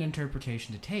definitely an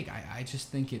interpretation to take. I just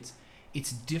think it's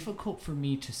difficult for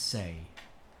me to say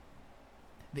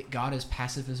that God is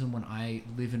pacifism when I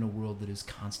live in a world that is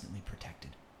constantly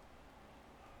protected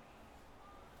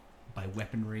by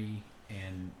weaponry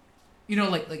and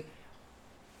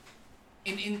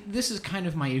and this is kind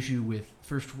of my issue with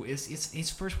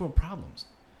it's first world problems.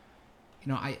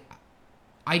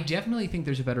 I definitely think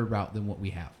there's a better route than what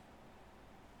we have.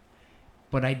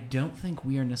 But I don't think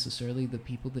we are necessarily the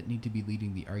people that need to be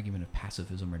leading the argument of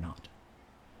pacifism or not.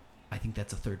 I think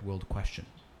that's a third world question.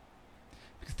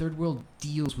 Because third world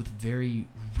deals with very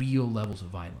real levels of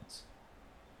violence.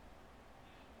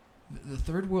 The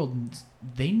third world,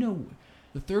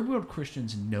 the third world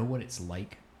Christians know what it's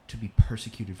like to be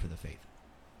persecuted for the faith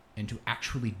and to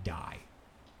actually die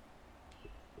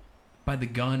by the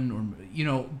gun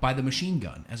or, by the machine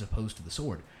gun as opposed to the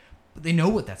sword. But they know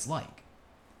what that's like.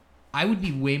 I would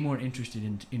be way more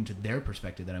interested into their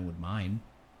perspective than I would mine.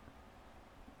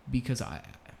 Because I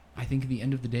think at the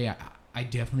end of the day, I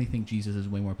definitely think Jesus is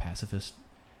way more pacifist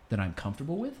than I'm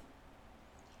comfortable with.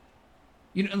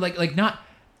 Not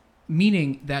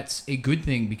meaning that's a good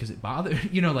thing because it bothers,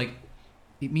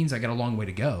 it means I got a long way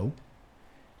to go.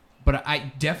 But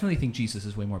I definitely think Jesus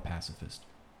is way more pacifist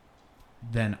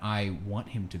than I want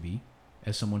him to be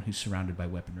as someone who's surrounded by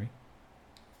weaponry.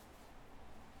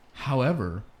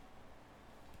 However,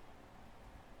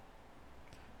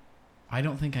 I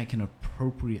don't think I can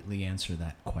appropriately answer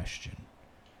that question.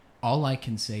 All I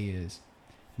can say is,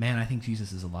 man, I think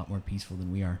Jesus is a lot more peaceful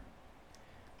than we are.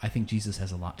 I think Jesus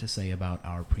has a lot to say about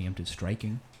our preemptive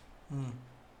striking. Mm.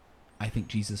 I think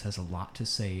Jesus has a lot to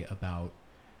say about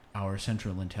our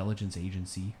Central Intelligence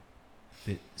Agency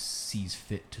that sees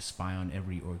fit to spy on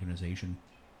every organization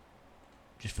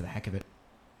just for the heck of it,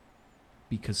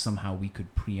 because somehow we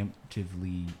could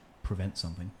preemptively prevent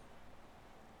something.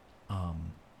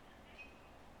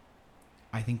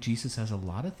 I think Jesus has a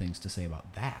lot of things to say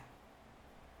about that.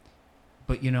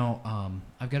 But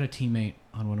I've got a teammate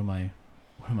on one of my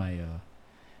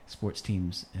sports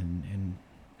teams, and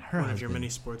her One of husband, your many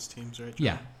sports teams, right? John?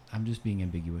 yeah, I'm just being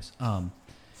ambiguous.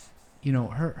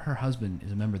 Her husband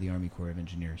is a member of the Army Corps of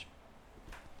Engineers,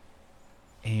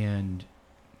 and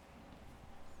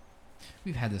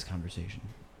we've had this conversation,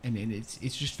 and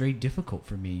it's just very difficult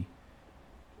for me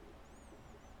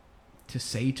to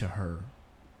say to her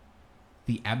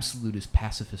the absolutist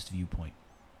pacifist viewpoint,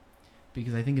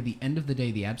 because I think at the end of the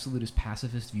day, the absolutist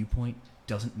pacifist viewpoint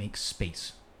doesn't make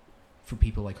space for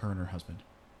people like her and her husband.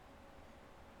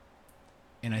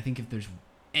 And I think if there's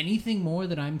anything more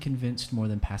that I'm convinced more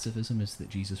than pacifism is that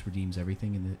Jesus redeems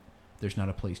everything and that there's not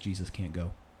a place Jesus can't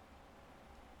go.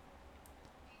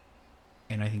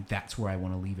 And I think that's where I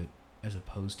want to leave it, as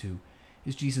opposed to,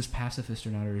 is Jesus pacifist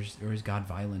or not, or is God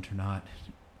violent or not?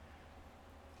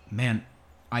 Man,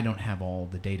 I don't have all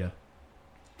the data.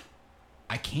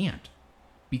 I can't,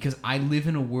 because I live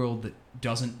in a world that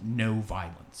doesn't know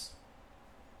violence.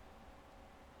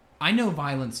 I know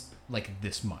violence like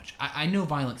this much. I know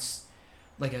violence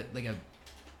like a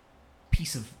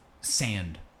piece of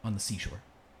sand on the seashore.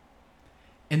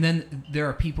 And then there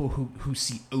are people who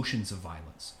see oceans of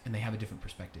violence, and they have a different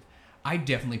perspective. I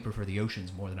definitely prefer the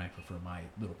oceans more than I prefer my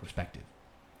little perspective.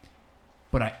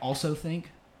 But I also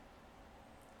think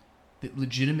that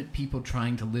legitimate people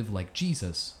trying to live like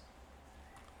Jesus,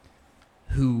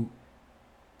 who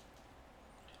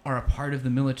are a part of the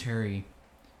military,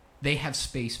 they have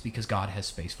space because God has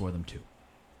space for them too.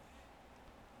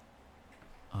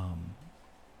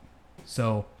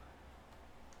 So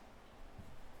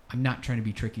I'm not trying to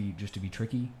be tricky just to be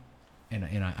tricky, and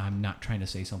I'm not trying to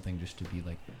say something just to be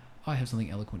like, oh, I have something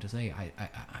eloquent to say.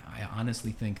 I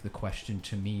honestly think the question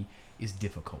to me is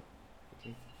difficult.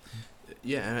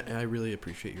 Yeah, and I really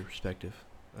appreciate your perspective,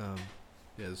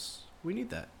 because we need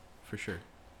that for sure.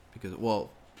 Because,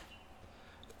 well,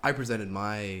 I presented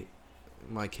my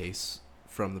case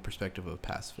from the perspective of a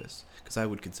pacifist, because I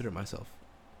would consider myself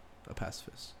a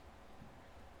pacifist.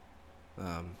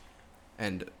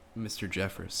 And Mr.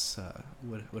 Jeffress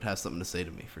would have something to say to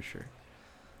me for sure.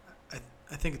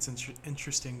 I think it's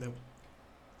interesting that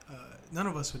none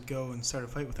of us would go and start a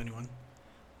fight with anyone,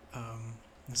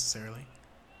 necessarily.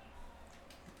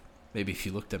 Maybe if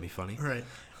you looked at me funny. Right.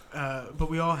 But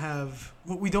we all have...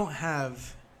 Well, we don't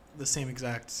have the same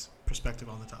exact perspective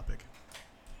on the topic.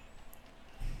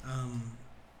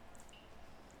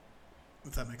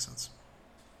 If that makes sense.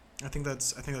 I think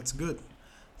that's good.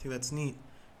 I think that's neat.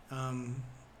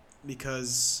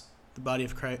 Because the body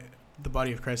of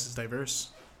Christ is diverse.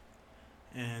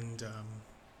 And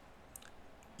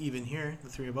even here, the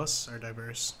three of us are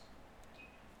diverse.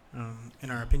 In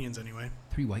our opinions, anyway.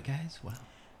 3 white guys? Wow.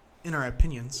 In our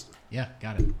opinions. Yeah,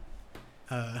 got it.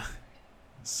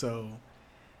 So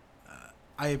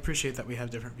I appreciate that we have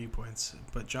different viewpoints.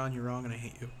 But John, you're wrong, and I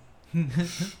hate you.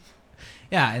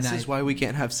 Yeah, and this is why we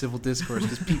can't have civil discourse,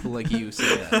 because people like you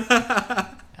say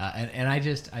that. And I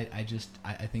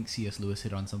think C.S. Lewis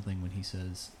hit on something when he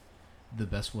says the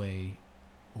best way,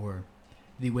 or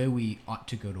the way we ought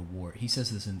to go to war. He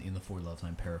says this in The Four Loves.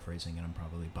 I'm paraphrasing, and I'm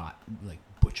probably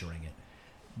butchering it.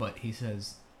 But he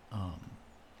says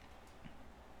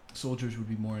soldiers would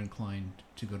be more inclined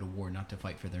to go to war not to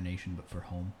fight for their nation, but for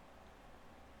home.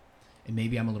 And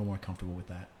maybe I'm a little more comfortable with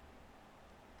that.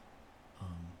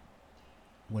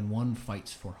 When one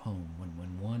fights for home,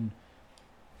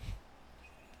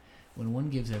 when one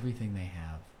gives everything they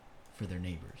have for their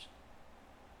neighbors,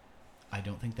 I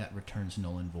don't think that returns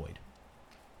null and void.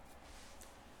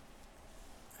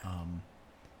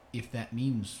 If that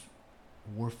means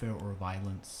warfare or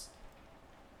violence,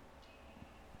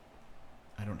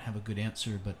 I don't have a good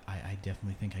answer, but I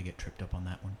definitely think I get tripped up on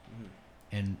that one. Mm-hmm.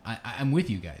 And I'm with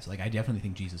you guys. Like, I definitely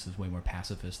think Jesus is way more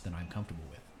pacifist than I'm comfortable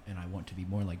with, and I want to be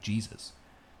more like Jesus.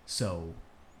 So,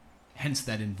 hence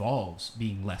that involves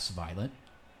being less violent.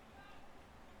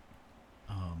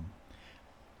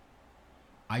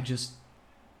 I just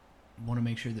want to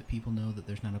make sure that people know that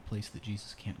there's not a place that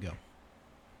Jesus can't go.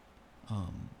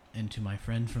 And to my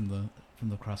friend from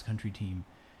the cross country team,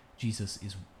 Jesus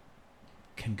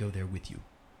can go there with you.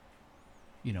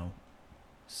 You know,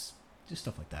 just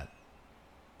stuff like that.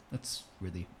 That's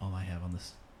really all I have on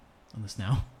this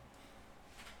now.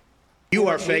 You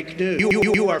are fake news.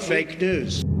 You are fake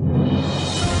news.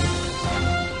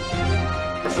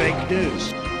 Fake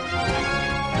news.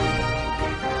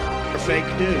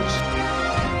 Fake news.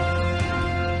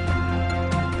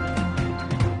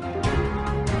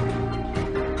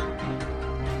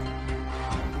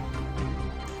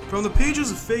 From the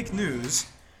pages of fake news,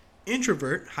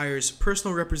 introvert hires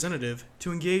personal representative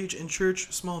to engage in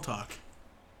church small talk.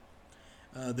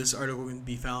 This article can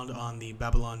be found on the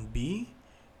Babylon Bee,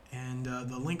 and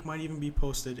the link might even be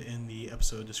posted in the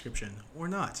episode description, or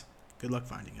not. Good luck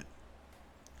finding it.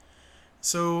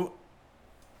 So,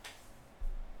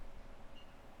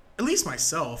 at least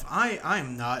myself, I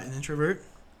am not an introvert.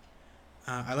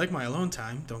 I like my alone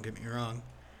time, don't get me wrong.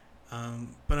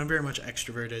 But I'm very much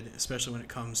extroverted, especially when it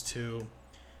comes to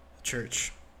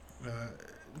church.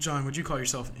 John, would you call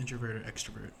yourself an introvert or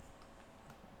extrovert?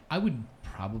 I would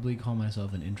probably call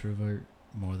myself an introvert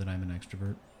more than I'm an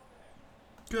extrovert.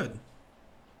 Good.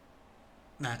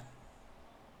 Matt?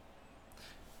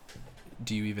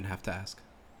 Do you even have to ask?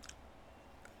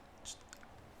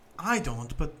 I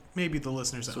don't, but maybe the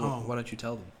listeners at So home. why don't you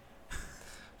tell them?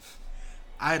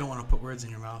 I don't want to put words in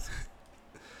your mouth.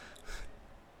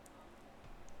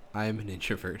 I am an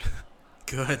introvert.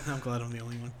 Good. I'm glad I'm the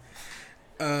only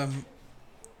one.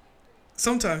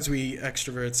 Sometimes we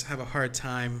extroverts have a hard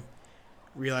time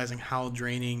realizing how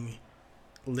draining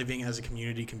living as a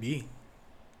community can be.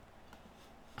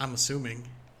 I'm assuming.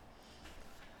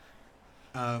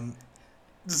 Does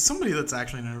somebody that's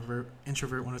actually an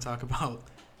introvert want to talk about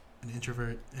an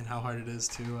introvert and how hard it is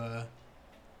to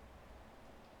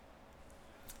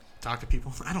talk to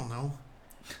people? I don't know.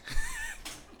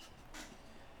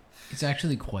 It's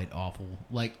actually quite awful.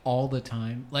 Like, all the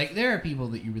time. Like, there are people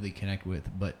that you really connect with,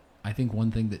 but I think one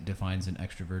thing that defines an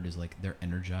extrovert is, like, they're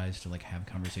energized to, like, have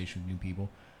conversation with new people.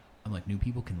 I'm like, new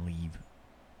people can leave.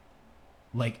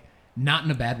 Like, not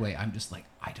in a bad way. I'm just like,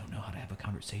 I don't know how to have a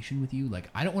conversation with you. Like,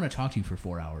 I don't want to talk to you for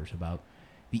 4 hours about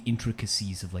the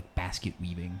intricacies of, like, basket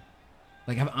weaving.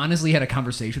 Like, I've honestly had a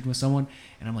conversation with someone,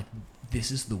 and I'm like,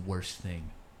 this is the worst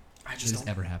thing I that just has don't.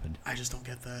 ever happened. I just don't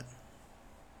get that.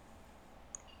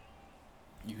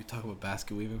 You could talk about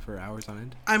basket weaving for hours on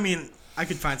end. I mean, I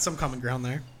could find some common ground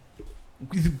there.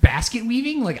 Basket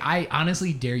weaving? Like, I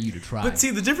honestly dare you to try. But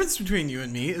see, the difference between you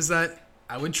and me is that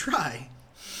I would try.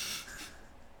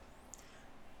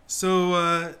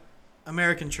 So,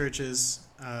 American churches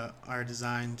are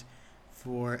designed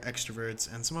for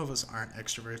extroverts, and some of us aren't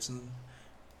extroverts, and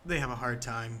they have a hard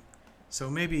time. So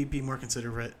maybe be more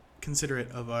considerate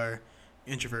of our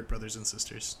introvert brothers and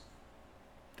sisters.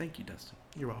 Thank you, Dustin.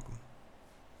 You're welcome.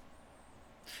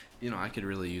 You know, I could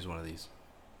really use one of these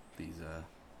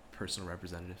personal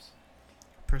representatives.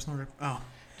 Oh,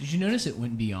 Did you notice it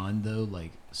went beyond, though,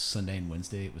 like, Sunday and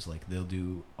Wednesday? It was like they'll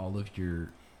do all of your,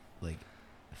 like,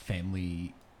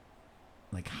 family,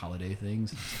 like, holiday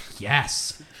things.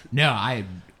 Yes! No, I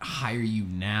hire you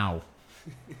now.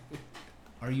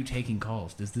 Are you taking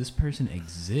calls? Does this person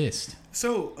exist?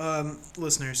 so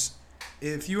listeners,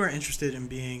 if you are interested in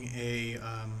being a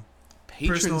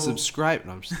Patron Personal- subscribe.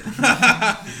 No, I'm just kidding.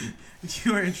 if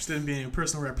you are interested in being a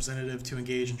personal representative to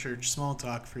engage in church small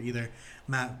talk for either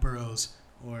Matt Burrows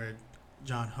or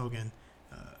John Hogan,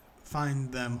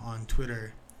 find them on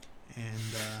Twitter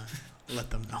and let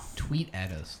them know. Tweet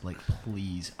at us. Like,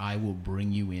 please. I will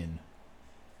bring you in.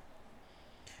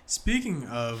 Speaking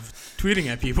of tweeting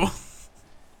at people,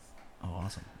 Oh,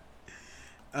 awesome.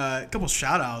 a couple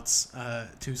shout outs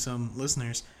to some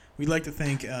listeners. We'd like to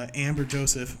thank Amber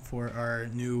Joseph for our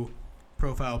new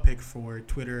profile pic for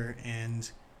Twitter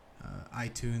and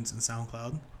iTunes and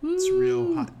SoundCloud. It's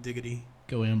real hot diggity.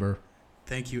 Go, Amber.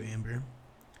 Thank you, Amber.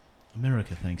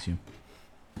 America thanks you.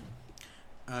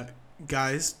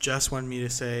 Guys, Jess wanted me to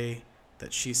say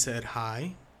that she said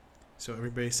hi. So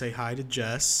everybody say hi to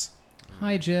Jess.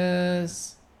 Hi,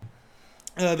 Jess.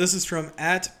 This is from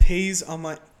 @pays on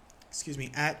my,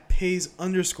 @pays_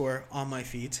 on my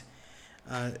feet.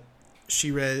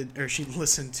 She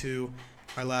listened to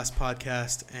our last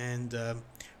podcast and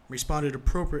responded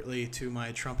appropriately to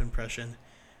my Trump impression.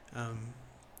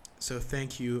 So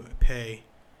thank you, Pay.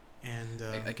 And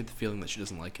I get the feeling that she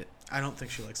doesn't like it. I don't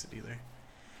think she likes it either.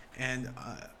 And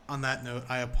on that note,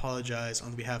 I apologize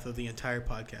on behalf of the entire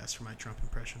podcast for my Trump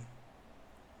impression.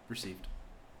 Received.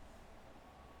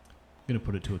 I'm going to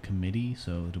put it to a committee,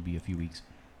 so it'll be a few weeks.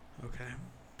 Okay.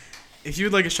 If you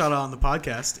would like a shout out on the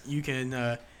podcast, you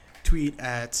can tweet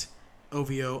at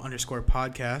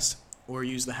OVO_podcast or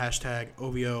use the hashtag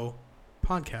OVO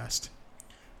podcast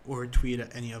or tweet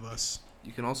at any of us.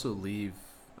 You can also leave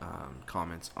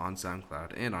comments on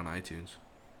SoundCloud and on iTunes.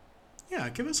 Yeah,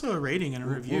 give us a rating and a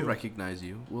review. We'll recognize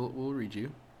you. We'll read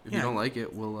you. If Yeah. you don't like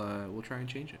it, we'll try and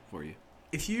change it for you.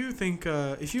 If you think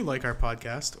if you like our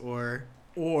podcast, or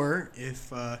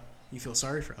if you feel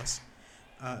sorry for us,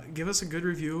 give us a good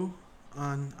review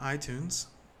on iTunes.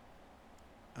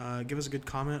 Give us a good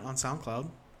comment on SoundCloud,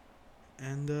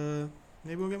 and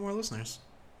maybe we'll get more listeners.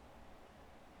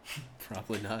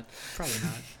 Probably not. Probably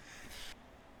not.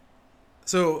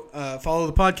 So follow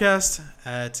the podcast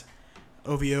at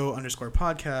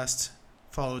OVO_podcast.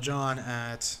 Follow John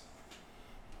at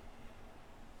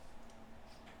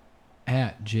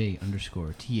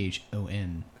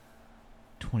J_THON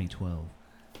 2012.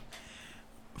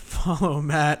 follow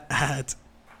Matt at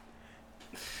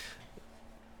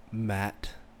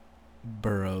Matt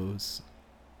Burrows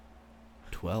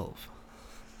 12.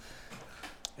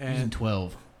 Using and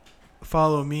 12.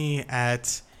 follow me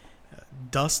at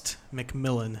Dust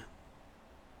McMillan.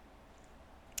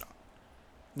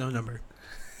 No number.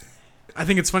 I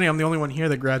think it's funny. I'm the only one here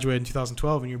that graduated in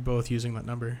 2012, and you're both using that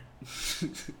number,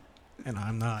 and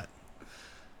I'm not.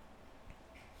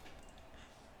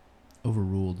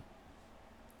 Overruled.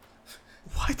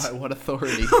 What? By what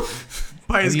authority?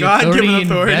 By his The God-given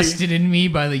authority. invested in me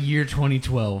by the year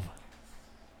 2012.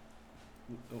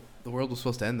 The world was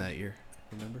supposed to end that year.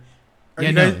 Remember? Are, Yeah,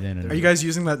 you no, guys, no, no, are no. you guys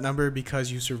using that number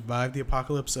because you survived the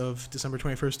apocalypse of December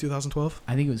 21st, 2012?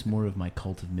 I think it was more of my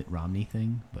cult of Mitt Romney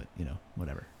thing, but,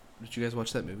 whatever. Did you guys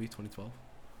watch that movie, 2012?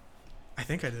 I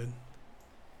think I did.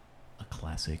 A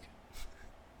classic.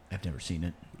 I've never seen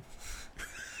it.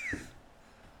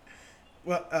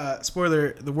 Well,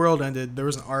 spoiler, the world ended. There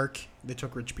was an ark. They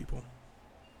took rich people.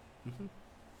 Mm-hmm.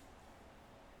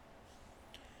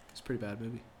 It's a pretty bad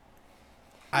movie.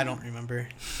 I don't remember.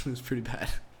 It was pretty bad.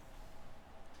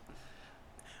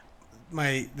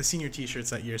 The senior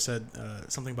T-shirts that year said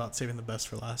something about saving the best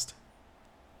for last.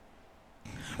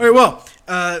 All right, well,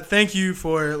 thank you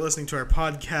for listening to our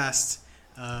podcast.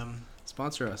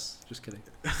 Sponsor us. Just kidding.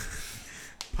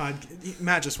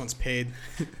 Matt just wants paid.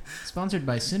 Sponsored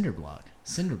by Cinderblock.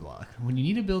 Cinderblock. When you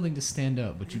need a building to stand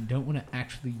up, but you don't want to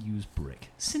actually use brick.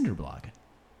 Cinderblock.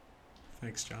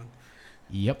 Thanks, John.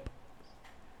 Yep.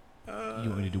 You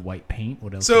want me to do white paint?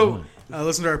 What else? So- do you want?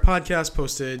 Listen to our podcast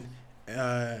posted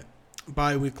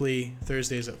bi-weekly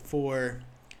Thursdays at 4.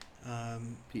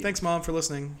 Thanks, Mom, for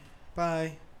listening.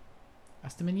 Bye.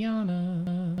 Hasta mañana.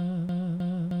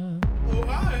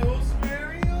 Ohio's